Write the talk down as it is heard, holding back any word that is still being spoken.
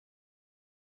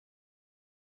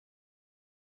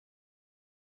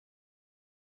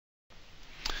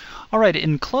All right,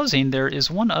 in closing, there is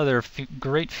one other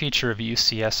great feature of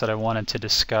UCS that I wanted to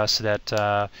discuss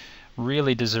that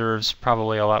really deserves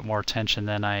probably a lot more attention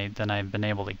than I've been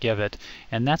able to give it,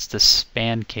 and that's the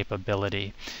span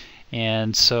capability.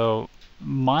 And so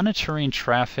monitoring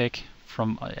traffic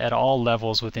from at all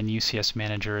levels within UCS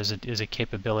Manager is a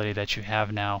capability that you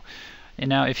have now. And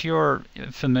now if you're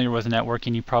familiar with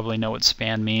networking, you probably know what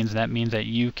span means. That means that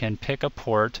you can pick a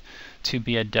port to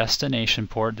be a destination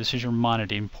port. This is your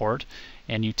monitoring port,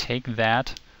 and you take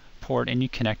that port and you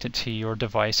connect it to your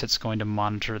device that's going to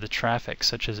monitor the traffic,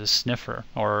 such as a sniffer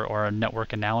or a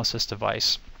network analysis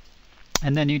device.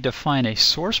 And then you define a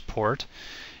source port,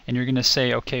 and you're going to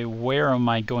say, okay, where am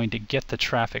I going to get the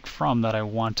traffic from that I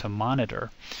want to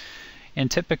monitor? And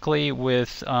typically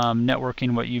with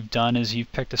networking, what you've done is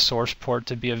you've picked a source port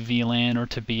to be a VLAN or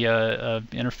to be a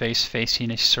interface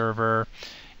facing a server,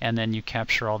 and then you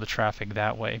capture all the traffic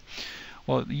that way.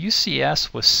 Well,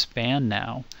 UCS with span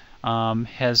now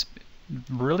has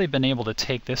really been able to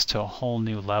take this to a whole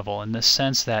new level, in the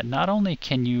sense that not only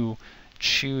can you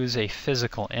choose a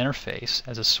physical interface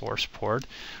as a source port,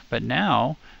 but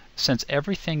now, since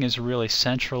everything is really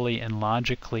centrally and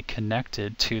logically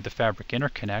connected to the Fabric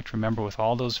Interconnect, remember with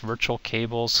all those virtual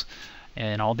cables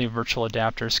and all the virtual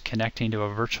adapters connecting to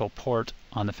a virtual port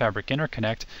on the Fabric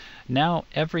Interconnect, now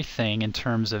everything in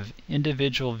terms of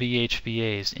individual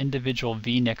VHVAs, individual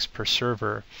VNICs per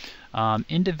server,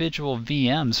 individual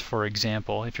VMs, for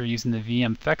example, if you're using the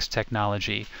IPv6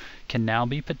 technology, can now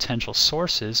be potential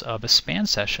sources of a span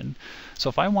session. So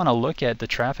if I want to look at the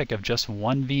traffic of just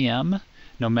one VM,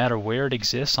 no matter where it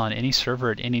exists on any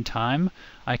server at any time,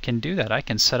 I can do that. I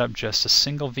can set up just a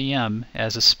single VM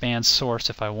as a span source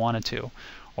if I wanted to.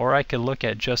 Or I could look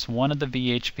at just one of the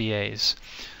VHVAs.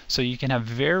 So you can have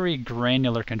very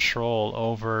granular control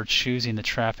over choosing the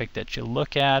traffic that you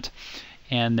look at,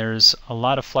 and there's a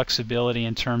lot of flexibility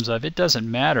in terms of it doesn't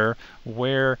matter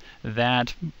where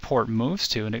that port moves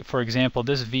to. And for example,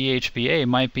 this VHVA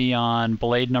might be on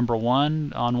blade number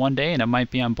 1 on one day, and it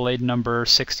might be on blade number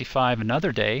 65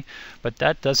 another day, but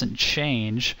that doesn't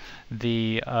change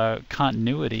the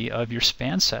continuity of your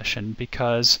span session,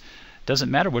 because it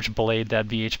doesn't matter which blade that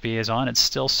VHVA is on, it's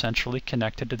still centrally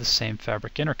connected to the same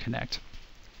Fabric Interconnect.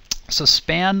 So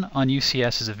span on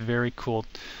UCS is a very cool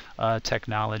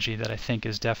technology that I think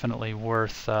is definitely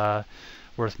worth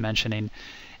mentioning.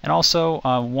 And also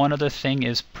one other thing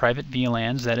is private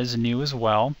VLANs. That is new as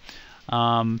well.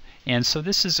 And so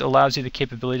this allows you the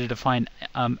capability to define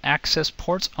access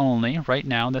ports only. Right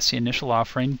now, that's the initial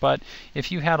offering. But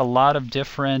if you had a lot of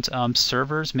different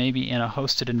servers, maybe in a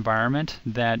hosted environment,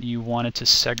 that you wanted to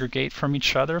segregate from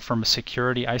each other from a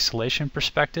security isolation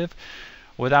perspective,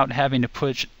 without having to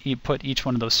put each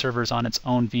one of those servers on its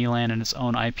own VLAN and its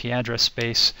own IP address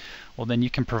space, well, then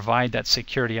you can provide that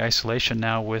security isolation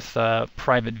now with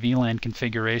private VLAN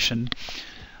configuration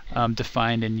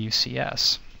defined in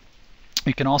UCS.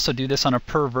 You can also do this on a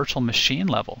per virtual machine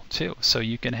level too. So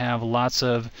you can have lots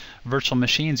of virtual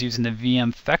machines using the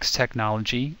IPv6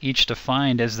 technology, each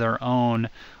defined as their own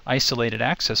isolated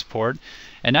access port.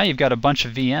 And now you've got a bunch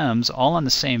of VMs all on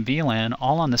the same VLAN,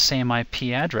 all on the same IP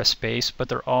address space, but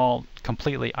they're all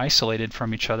completely isolated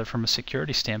from each other from a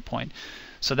security standpoint.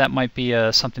 So that might be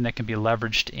something that can be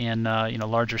leveraged in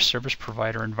larger service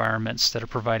provider environments that are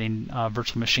providing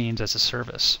virtual machines as a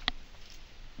service.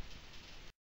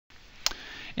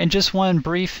 And just one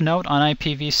brief note on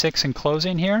IPv6 in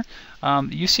closing here.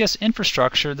 UCS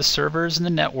infrastructure, the servers and the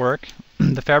network,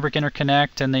 the Fabric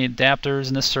Interconnect and the adapters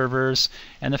and the servers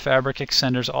and the Fabric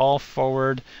extenders all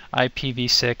forward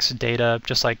IPv6 data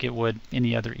just like it would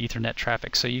any other Ethernet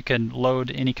traffic. So you can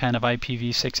load any kind of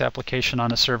IPv6 application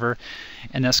on a server,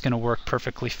 and that's going to work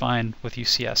perfectly fine with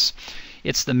UCS.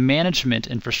 It's the management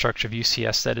infrastructure of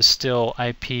UCS that is still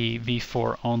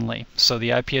IPv4 only. So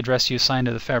the IP address you assign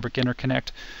to the Fabric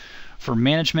Interconnect for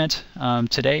management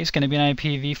today is going to be an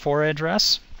IPv4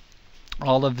 address.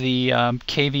 All of the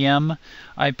KVM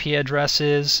IP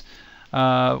addresses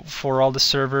for all the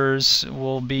servers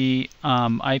will be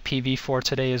IPv4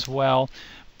 today as well,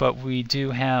 but we do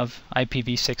have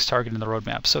IPv6 targeted in the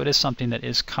roadmap. So it is something that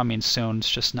is coming soon. It's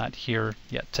just not here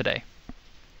yet today.